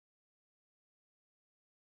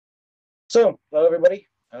So, hello everybody.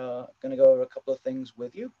 Going to go over a couple of things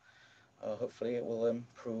with you. Hopefully it will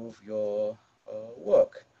improve your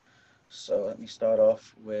work. So let me start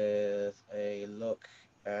off with a look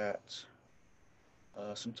at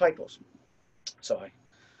some titles. So I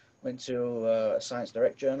went to a Science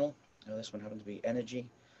Direct journal. This one happened to be Energy.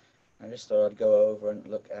 I just thought I'd go over and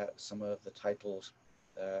look at some of the titles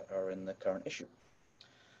that are in the current issue.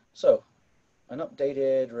 So, an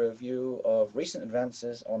updated review of recent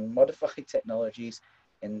advances on modified technologies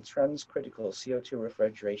in transcritical CO2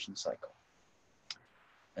 refrigeration cycle.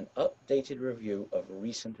 An updated review of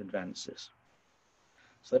recent advances.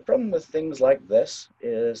 So the problem with things like this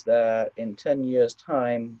is that in 10 years'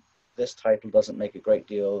 time, this title doesn't make a great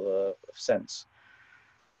deal of sense.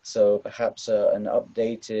 So perhaps an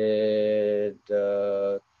updated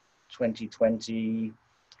 2020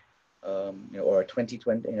 or a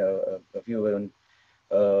 2020, a view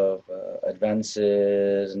of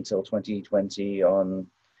advances until 2020 on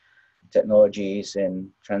technologies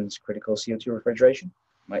in transcritical CO2 refrigeration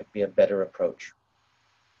might be a better approach.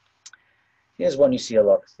 Here's one you see a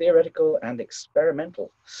lot: theoretical and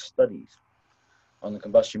experimental studies on the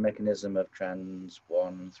combustion mechanism of trans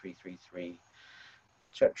 1,3,3,3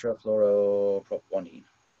 tetrafluoropropanone.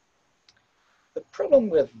 The problem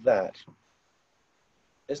with that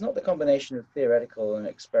is not the combination of theoretical and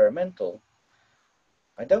experimental.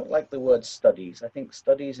 I don't like the word studies. I think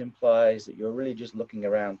studies implies that you're really just looking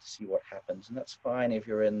around to see what happens, and that's fine if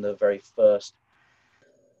you're in the very first,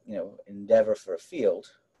 endeavor for a field.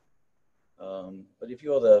 But if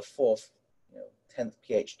you're the fourth, 10th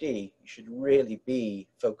PhD, you should really be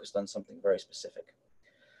focused on something very specific.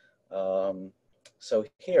 So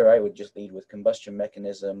here I would just lead with combustion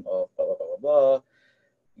mechanism of blah, blah, blah, blah, blah,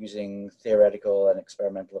 using theoretical and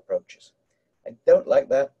experimental approaches. I don't like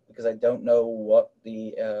that because I don't know what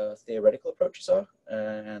the theoretical approaches are,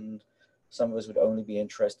 and some of us would only be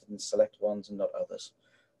interested in select ones and not others.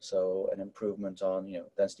 So an improvement on,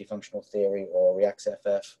 density functional theory or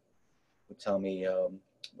reacts-FF would tell me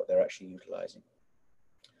what they're actually utilizing.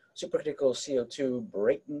 Supercritical CO2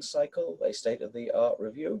 Brayton cycle, a state-of-the-art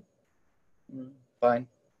review. Fine.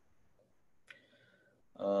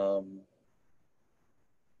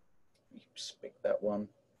 Just pick that one.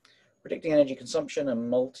 Predicting energy consumption and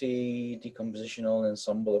multi-decompositional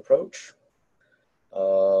ensemble approach.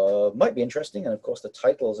 Might be interesting, and of course the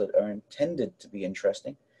titles that are intended to be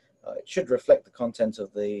interesting. It should reflect the content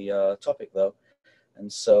of the topic though,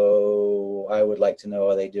 and so I would like to know,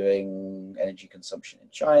 are they doing energy consumption in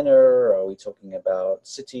China? Are we talking about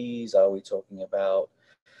cities? Are we talking about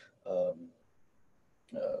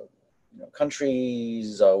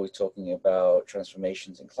countries? Are we talking about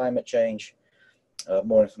transformations in climate change?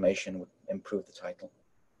 More information would improve the title.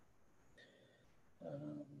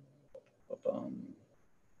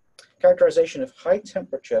 Characterization of high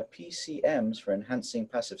temperature PCMs for enhancing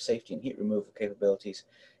passive safety and heat removal capabilities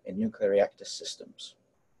in nuclear reactor systems.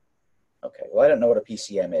 Okay, well, I don't know what a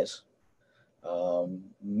PCM is.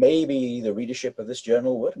 Maybe the readership of this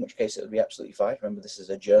journal would, in which case it would be absolutely fine. Remember, this is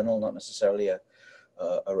a journal, not necessarily a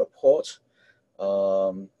report.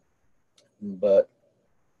 But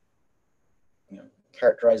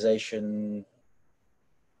characterization,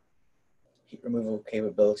 heat removal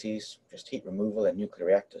capabilities, just heat removal in nuclear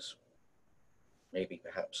reactors. Maybe,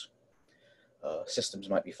 perhaps. Systems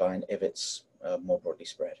might be fine if it's more broadly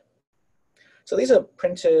spread. So these are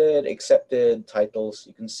printed, accepted titles.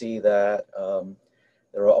 You can see that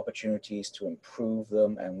there are opportunities to improve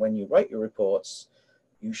them, and when you write your reports,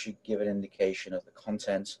 you should give an indication of the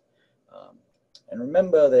content. And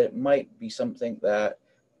remember that it might be something that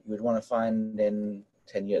you would want to find in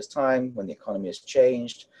 10 years' time, when the economy has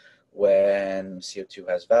changed, when CO2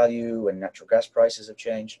 has value, when natural gas prices have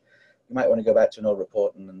changed. You might want to go back to an old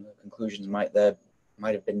report, and the conclusions might have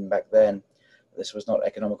been back then. This was not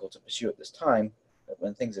economical to pursue at this time, but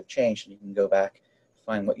when things have changed, you can go back,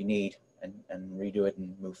 find what you need, and redo it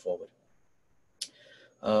and move forward.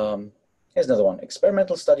 Here's another one: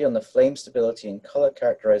 experimental study on the flame stability and color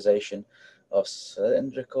characterization of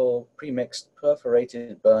cylindrical premixed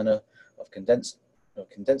perforated burner of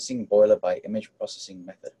condensing boiler by image processing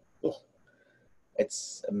method. Ugh.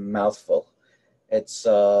 It's a mouthful. It's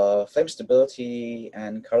flame stability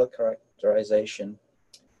and color characterization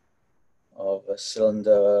of a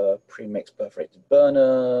cylinder premixed perforated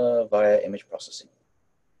burner via image processing.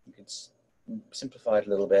 You could simplify it a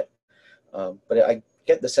little bit, but I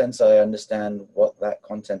get the sense I understand what that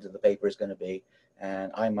content of the paper is going to be,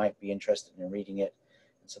 and I might be interested in reading it.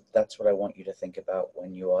 And so that's what I want you to think about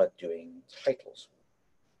when you are doing titles.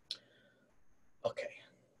 Okay,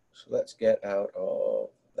 so let's get out of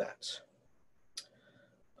that.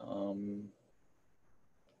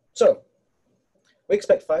 So we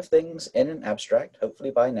expect 5 things in an abstract.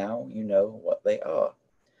 Hopefully by now you know what they are.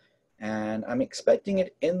 And I'm expecting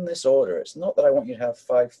it in this order. It's not that I want you to have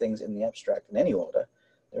 5 things in the abstract in any order.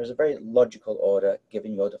 There is a very logical order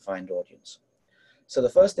given your defined audience. So the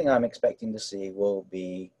first thing I'm expecting to see will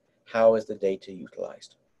be, how is the data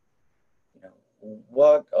utilized? You know,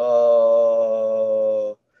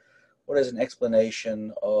 what is an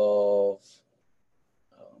explanation of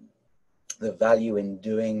the value in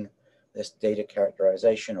doing this data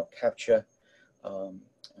characterization or capture, and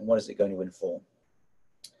what is it going to inform?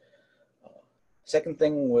 Second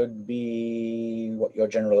thing would be what your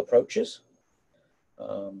general approach is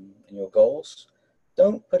and your goals.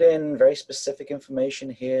 Don't put in very specific information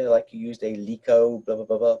here, like you used a LICO blah, blah,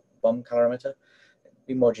 blah, blah, bomb calorimeter.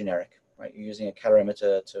 Be more generic, right? You're using a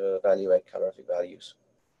calorimeter to evaluate calorific values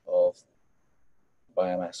of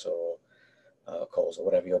biomass or coals or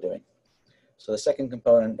whatever you're doing. So the second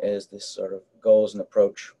component is this sort of goals and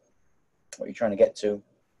approach, what you're trying to get to.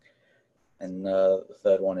 And the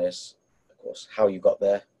third one is, of course, how you got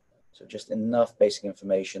there. So just enough basic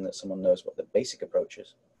information that someone knows what the basic approach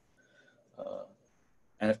is.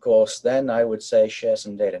 And of course, then I would say share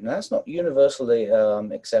some data. Now that's not universally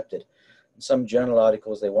accepted. In some journal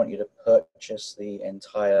articles, they want you to purchase the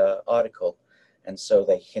entire article. And so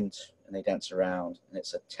they hint and they dance around, and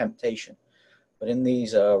it's a temptation. But in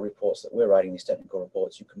these reports that we're writing, these technical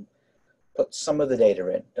reports, you can put some of the data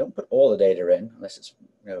in. Don't put all the data in unless it's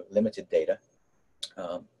limited data.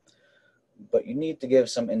 But you need to give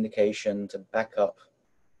some indication to back up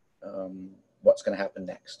what's going to happen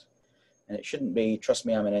next. And it shouldn't be, trust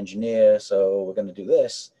me, I'm an engineer, so we're going to do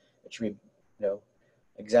this. It should be,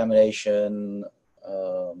 examination,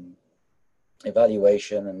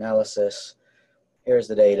 evaluation, analysis. Here's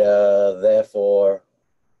the data, therefore,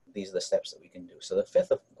 these are the steps that we can do. So the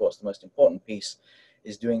fifth, of course, the most important piece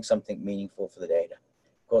is doing something meaningful for the data.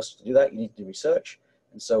 Of course, to do that, you need to do research.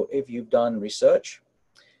 And so if you've done research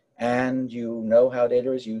and you know how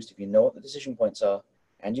data is used, if you know what the decision points are,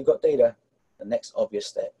 and you've got data, the next obvious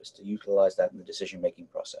step is to utilize that in the decision-making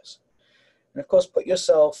process. And of course, put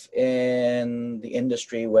yourself in the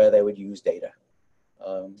industry where they would use data.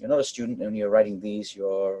 You're not a student when you're writing these,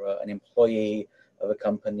 you're an employee of a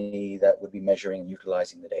company that would be measuring and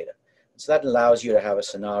utilizing the data. So that allows you to have a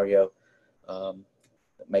scenario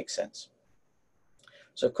that makes sense.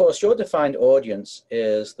 So of course, your defined audience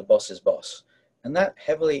is the boss's boss, and that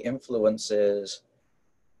heavily influences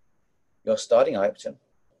your starting item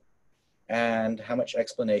and how much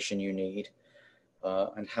explanation you need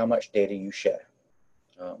and how much data you share.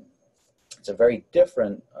 It's a very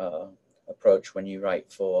different approach when you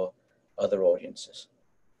write for other audiences.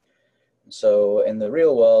 So in the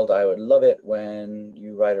real world, I would love it when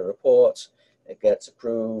you write a report, it gets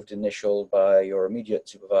approved, initialed by your immediate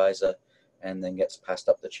supervisor, and then gets passed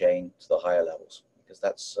up the chain to the higher levels, because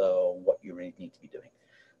that's what you really need to be doing.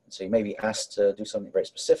 And so you may be asked to do something very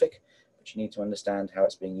specific, but you need to understand how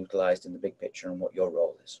it's being utilized in the big picture and what your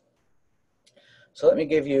role is. So let me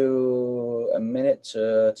give you a minute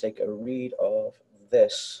to take a read of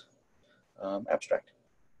this abstract.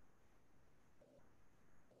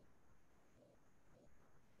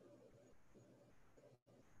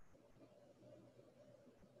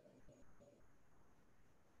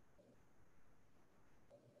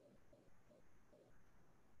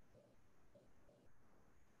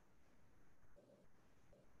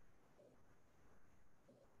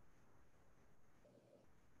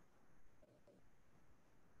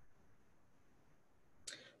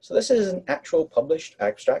 So this is an actual published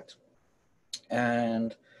abstract,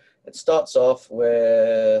 and it starts off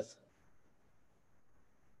with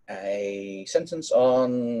a sentence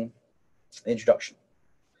on the introduction.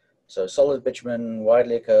 So solid bitumen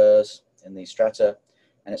widely occurs in the strata,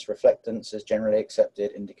 and its reflectance is generally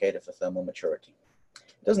accepted indicator for thermal maturity.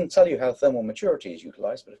 It doesn't tell you how thermal maturity is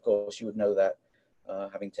utilized, but of course you would know that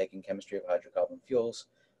having taken chemistry of hydrocarbon fuels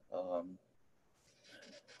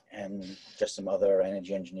and just some other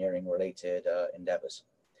energy engineering related endeavors.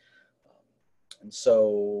 And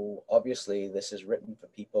so obviously this is written for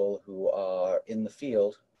people who are in the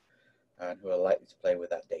field and who are likely to play with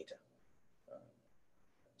that data.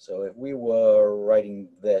 So if we were writing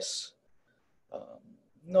this,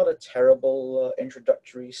 not a terrible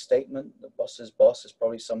introductory statement. The boss's boss is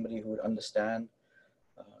probably somebody who would understand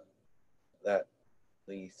that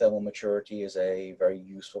the thermal maturity is a very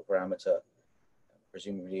useful parameter.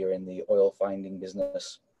 Presumably you're in the oil finding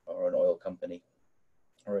business or an oil company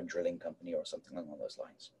or a drilling company or something along those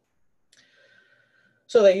lines.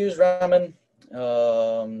 So they use Raman.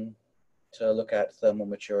 to look at thermal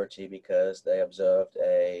maturity because they observed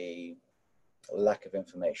a lack of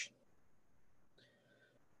information.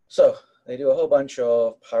 So they do a whole bunch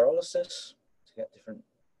of pyrolysis to get different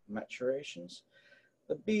maturations.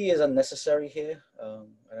 The B is unnecessary here.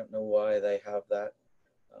 I don't know why they have that.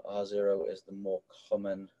 R0 is the more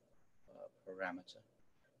common parameter.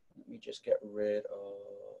 Let me just get rid of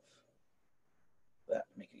that,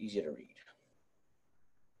 make it easier to read.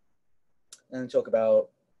 And talk about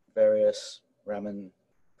various Raman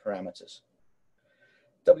parameters.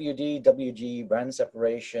 WD, WG, band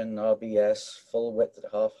separation, RBS, full width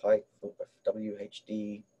at half height,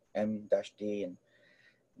 WHD, M-D, and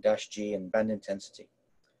 -G, and band intensity.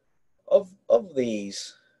 Of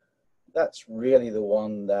these, that's really the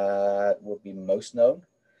one that would be most known.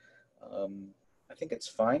 I think it's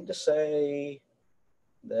fine to say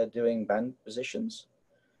they're doing band positions,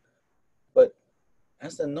 but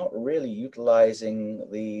as they're not really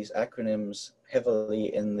utilizing these acronyms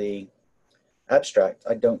heavily in the abstract,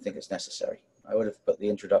 I don't think it's necessary. I would have put the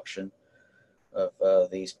introduction of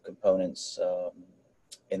these components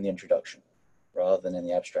in the introduction rather than in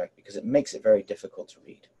the abstract because it makes it very difficult to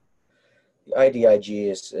read. The IDIG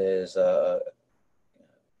is a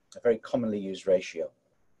very commonly used ratio.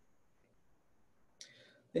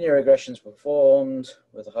 Linear regressions performed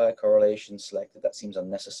with a higher correlation selected. That seems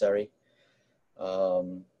unnecessary. I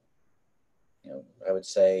would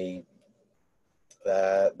say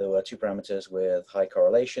that there were two parameters with high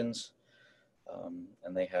correlations,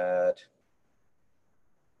 and they had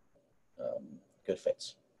good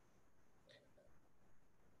fits.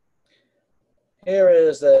 Here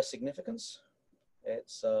is the significance.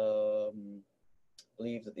 It's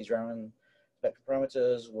believed that these Raman spectral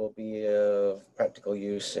parameters will be of practical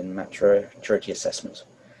use in maturity assessment.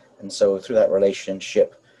 And so through that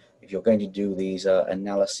relationship, if you're going to do these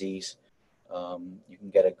analyses, you can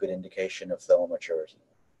get a good indication of thermal maturity.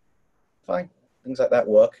 Fine, things like that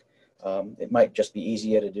work. It might just be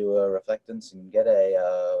easier to do a reflectance and get a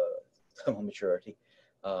thermal maturity,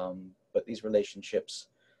 but these relationships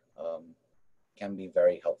can be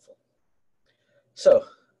very helpful. So,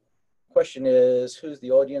 question is, who's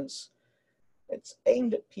the audience? It's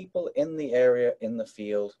aimed at people in the area, in the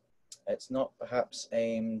field. It's not perhaps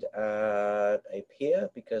aimed at a peer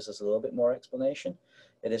because there's a little bit more explanation.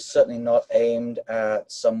 It is certainly not aimed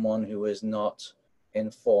at someone who is not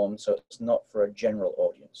informed, so it's not for a general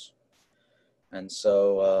audience. And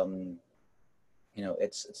so,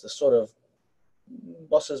 it's the sort of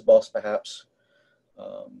boss's boss, perhaps,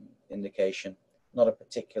 indication. Not a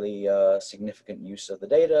particularly significant use of the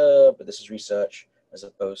data, but this is research as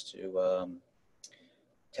opposed to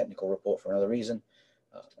technical report for another reason.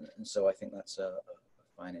 And so I think that's a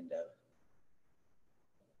fine endeavor.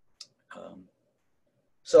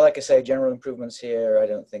 So like I say, general improvements here. I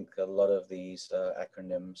don't think a lot of these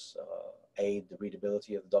acronyms aid the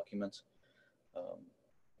readability of the document,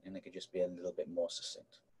 and they could just be a little bit more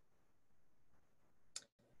succinct.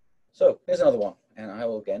 So here's another one, and I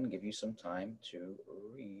will again give you some time to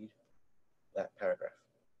read that paragraph.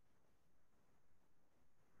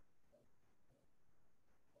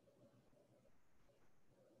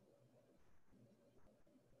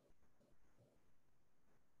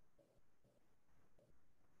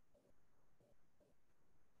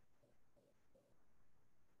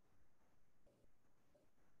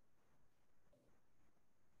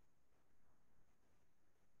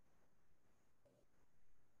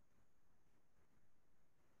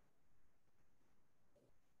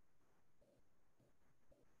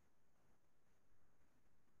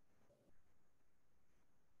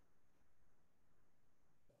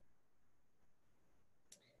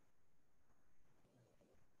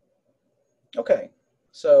 Okay,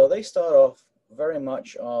 so they start off very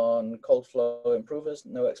much on cold flow improvers,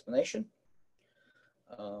 no explanation.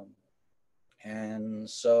 And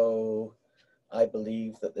so I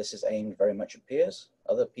believe that this is aimed very much at peers,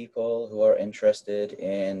 other people who are interested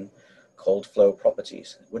in cold flow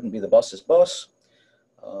properties. It wouldn't be the boss's boss.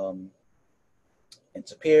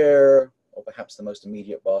 It's a peer, or perhaps the most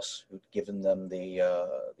immediate boss who'd given them the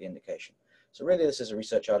indication. So really this is a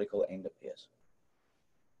research article aimed at peers.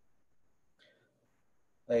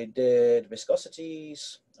 They did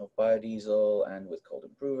viscosities of biodiesel and with cold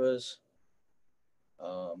improvers.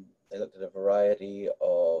 They looked at a variety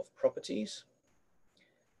of properties.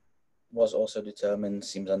 Was also determined,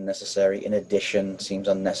 seems unnecessary. In addition, seems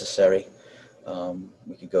unnecessary.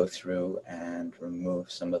 We could go through and remove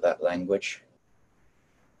some of that language.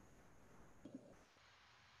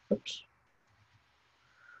 Oops.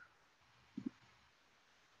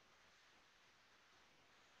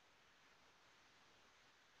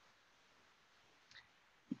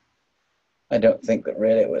 I don't think that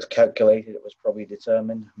really it was calculated, it was probably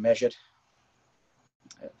determined, measured.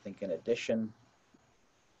 I don't think in addition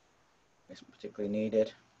it's particularly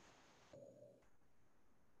needed.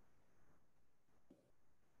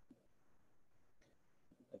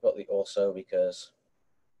 I've got the also because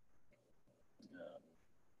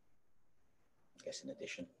I guess in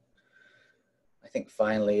addition. I think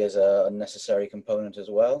finally is a necessary component as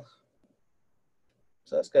well.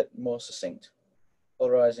 So let's get more succinct.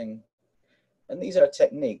 Polarizing, and these are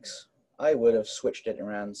techniques. I would have switched it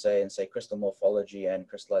around, say crystal morphology and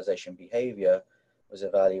crystallization behavior was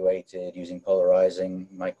evaluated using polarizing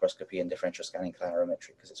microscopy and differential scanning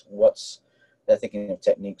calorimetry, because it's what's they're thinking of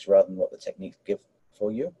techniques rather than what the techniques give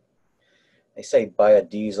for you. They say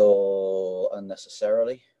biodiesel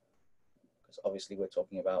unnecessarily, because obviously we're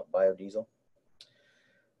talking about biodiesel.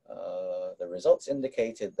 The results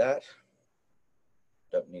indicated that.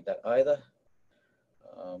 Don't need that either.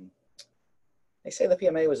 They say the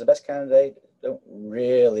PMA was the best candidate. Don't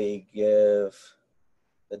really give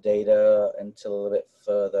the data until a little bit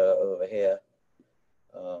further over here.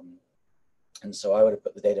 And so I would have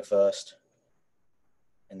put the data first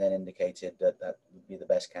and then indicated that that would be the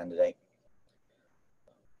best candidate.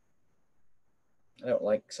 I don't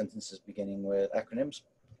like sentences beginning with acronyms.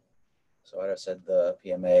 So I'd have said the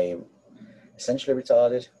PMA essentially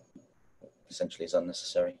retarded, essentially is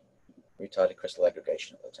unnecessary, retarded crystal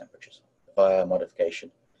aggregation at low temperatures via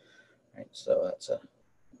modification. Right, so that's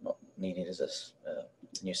not needed as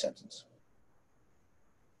a new sentence.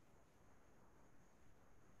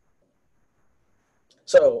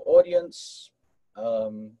 So audience,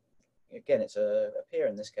 again, it's a peer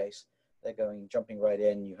in this case. They're jumping right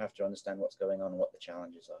in. You have to understand what's going on and what the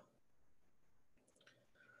challenges are.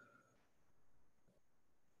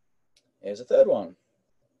 Here's a third one.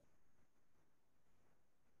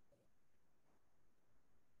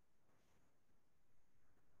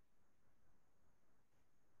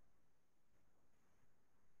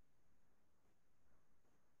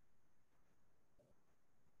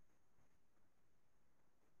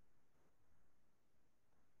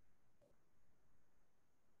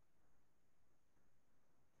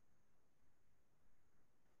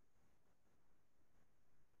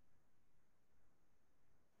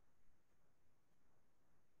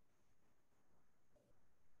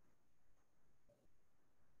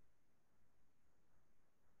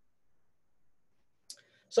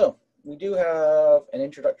 So we do have an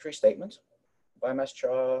introductory statement, biomass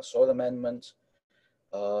char, soil amendment,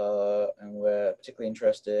 and we're particularly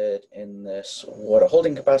interested in this water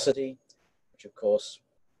holding capacity, which of course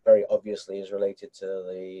very obviously is related to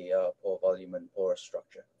the pore volume and porous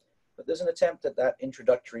structure. But there's an attempt at that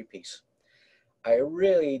introductory piece. I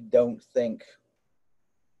really don't think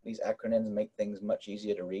these acronyms make things much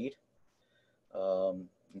easier to read, and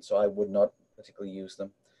so I would not particularly use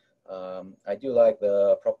them. I do like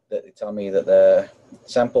that they tell me that the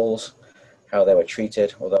samples, how they were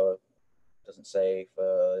treated, although it doesn't say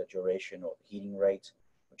for duration or heating rate,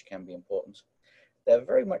 which can be important. They're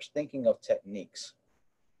very much thinking of techniques.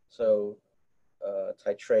 So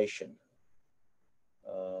titration,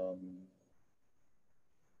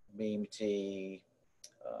 BMT,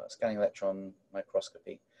 scanning electron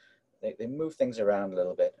microscopy. They move things around a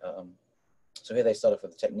little bit. So here they start off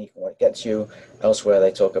with the technique and what it gets you. Elsewhere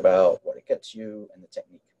they talk about what it gets you and the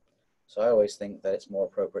technique. So I always think that it's more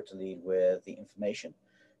appropriate to lead with the information.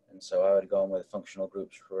 And so I would go on with functional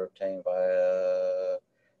groups were obtained via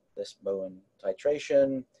this Bowen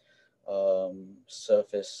titration,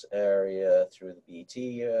 surface area through the BET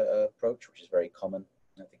approach, which is very common.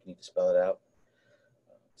 I think you need to spell it out.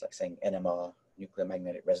 It's like saying NMR, nuclear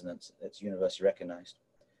magnetic resonance. It's universally recognized.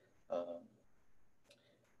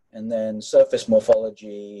 And then surface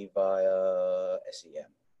morphology via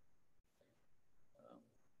SEM.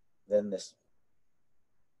 Then this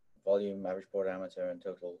volume, average pore diameter, and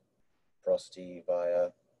total porosity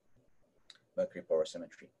via mercury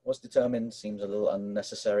porosity. What's determined seems a little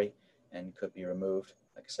unnecessary and could be removed,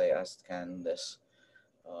 like I say, as can this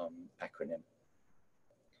acronym.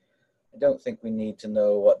 I don't think we need to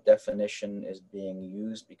know what definition is being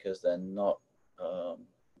used because they're not,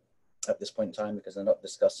 at this point in time, because they're not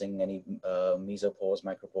discussing any mesopores,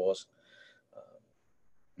 micropores,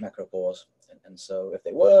 macropores. And so if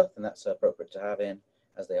they were, then that's appropriate to have in.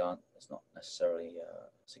 As they aren't, it's not necessarily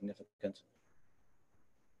significant.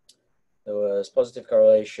 There was positive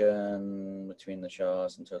correlation between the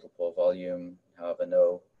chars and total pore volume, however,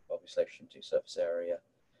 no obvious relation to surface area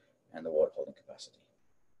and the water holding capacity.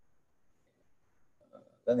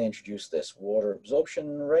 Then they introduced this water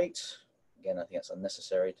absorption rate. Again, I think it's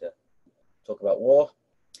unnecessary to talk about war.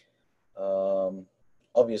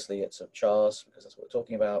 Obviously, it's of chars because that's what we're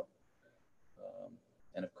talking about.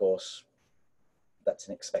 And of course, that's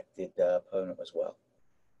an expected opponent as well.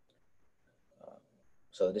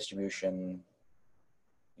 So the distribution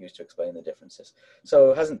used to explain the differences.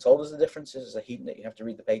 So it hasn't told us the differences. It's a heat that you have to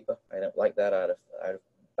read the paper. I don't like that. I'd have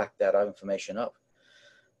backed that information up.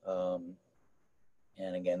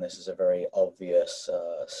 And again, this is a very obvious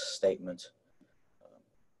statement.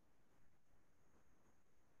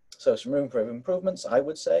 So some room for improvements, I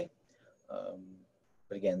would say.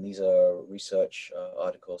 But again, these are research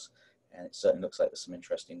articles, and it certainly looks like there's some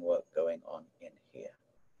interesting work going on in here.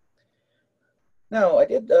 Now, I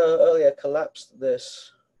did earlier collapse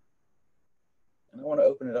this, and I want to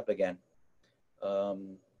open it up again.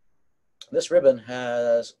 This ribbon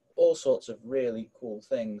has all sorts of really cool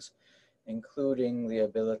things, including the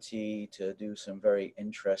ability to do some very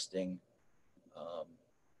interesting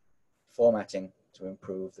formatting to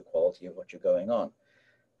improve the quality of what you're going on.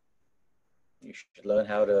 You should learn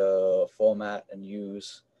how to format and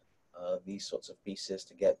use these sorts of pieces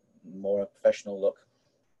to get more professional look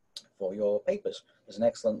for your papers. There's an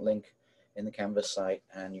excellent link in the Canvas site,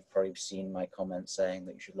 and you've probably seen my comments saying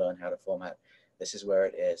that you should learn how to format. This is where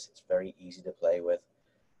it is. It's very easy to play with.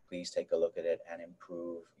 Please take a look at it and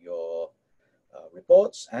improve your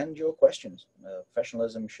reports and your questions.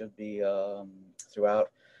 Professionalism should be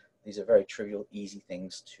throughout. These are very trivial, easy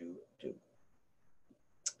things to do,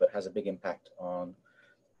 but has a big impact on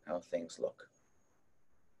how things look.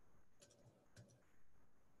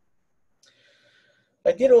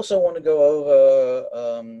 I did also want to go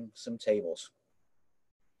over some tables.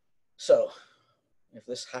 So if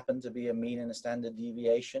this happened to be a mean and a standard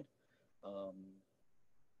deviation,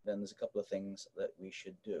 then there's a couple of things that we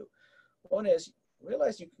should do. One is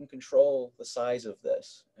realize you can control the size of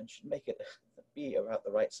this and should make it be about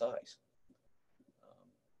the right size.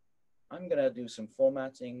 I'm going to do some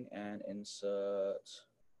formatting and insert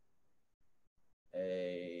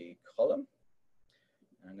a column.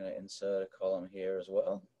 I'm going to insert a column here as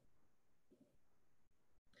well.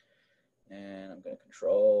 And I'm going to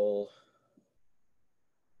control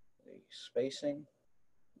the spacing.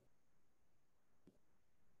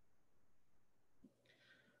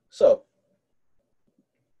 So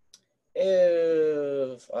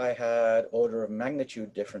if I had order of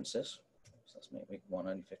magnitude differences, so let's make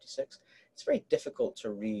 156, it's very difficult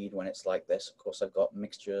to read when it's like this. Of course, I've got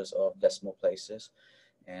mixtures of decimal places,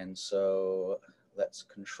 and so let's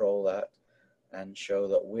control that and show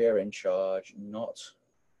that we're in charge, not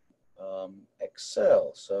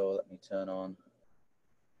Excel. So let me turn on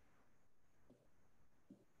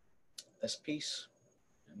this piece.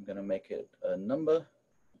 I'm going to make it a number,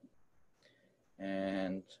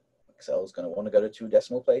 and Excel is going to want to go to 2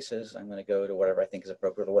 decimal places. I'm going to go to whatever I think is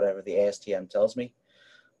appropriate, or whatever the ASTM tells me.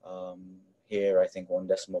 Here, I think 1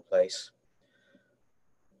 decimal place.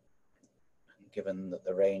 Given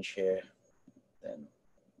the range here, then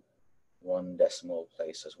 1 decimal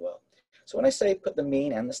place as well. So when I say put the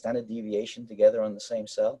mean and the standard deviation together on the same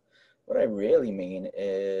cell, what I really mean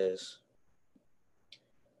is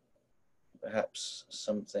perhaps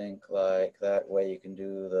something like that, where you can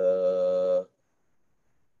do the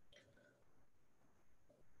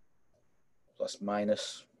plus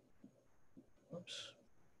minus. Oops.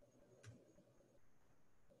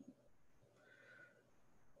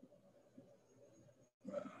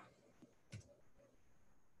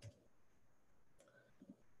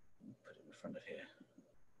 Put it in front of here.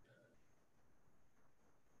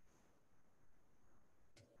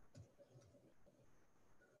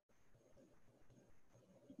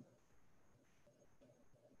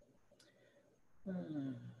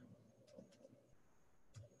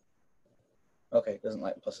 Okay, it doesn't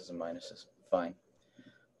like pluses and minuses. Fine.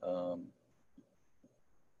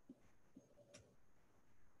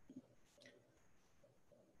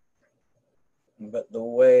 But the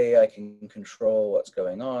way I can control what's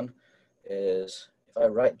going on is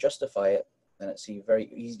if I justify it, then it's very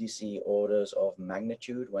easy to see orders of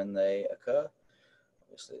magnitude when they occur.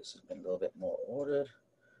 Obviously, this has been a little bit more ordered.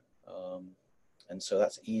 And so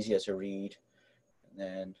that's easier to read. And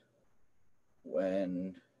then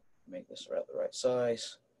when make this about the right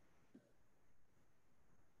size,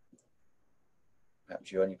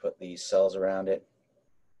 perhaps you only put these cells around it.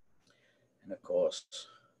 And of course,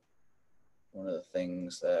 one of the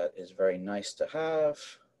things that is very nice to have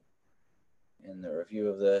in the review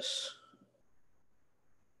of this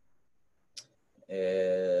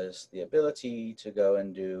is the ability to go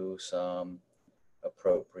and do some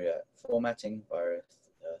appropriate formatting by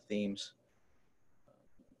themes.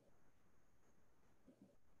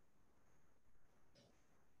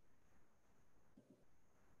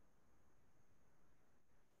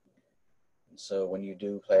 And so when you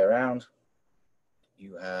do play around,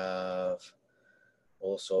 you have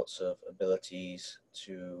all sorts of abilities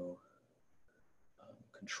to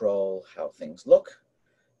control how things look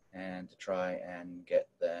and to try and get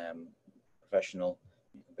them professional.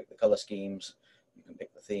 You can pick the color schemes, you can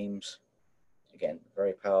pick the themes. Again,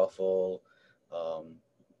 very powerful, a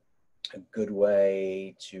good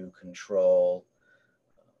way to control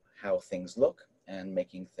how things look and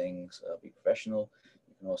making things be professional.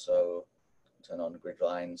 You can also turn on grid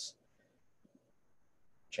lines,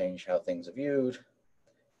 change how things are viewed,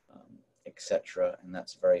 etc. And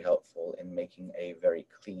that's very helpful in making a very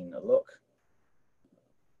clean look.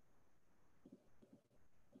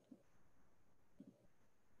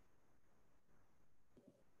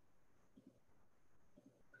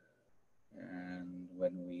 And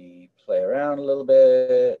when we play around a little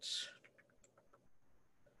bit,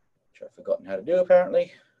 which I've forgotten how to do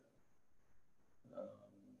apparently,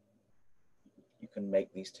 you can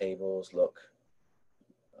make these tables look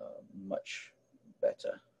much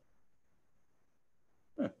better.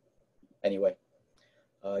 Anyway,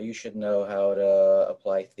 you should know how to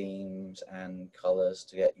apply themes and colors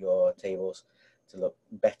to get your tables to look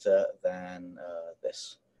better than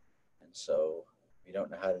this. And so if you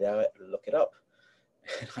don't know how to do it, look it up.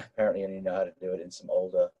 I apparently only know how to do it in some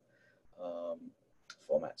older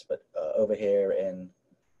formats, but over here in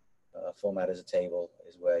format as a table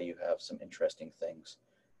is where you have some interesting things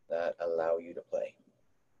that allow you to play.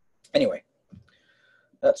 Anyway,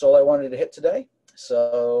 that's all I wanted to hit today.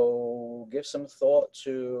 So give some thought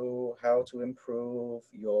to how to improve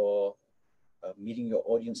your meeting your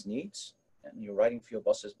audience needs and your writing for your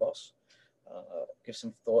boss's boss. Give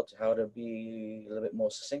some thought to how to be a little bit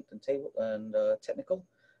more succinct and technical.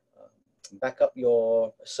 Back up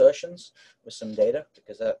your assertions with some data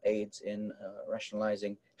because that aids in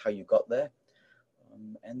rationalizing how you got there,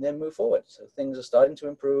 and then move forward. So things are starting to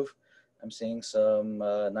improve. I'm seeing some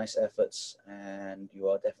nice efforts, and you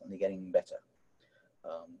are definitely getting better.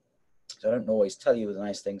 So I don't always tell you the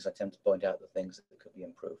nice things. I tend to point out the things that could be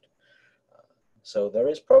improved. So there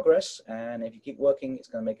is progress, and if you keep working, it's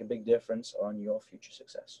going to make a big difference on your future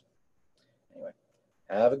success. Anyway,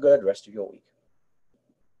 have a good rest of your week.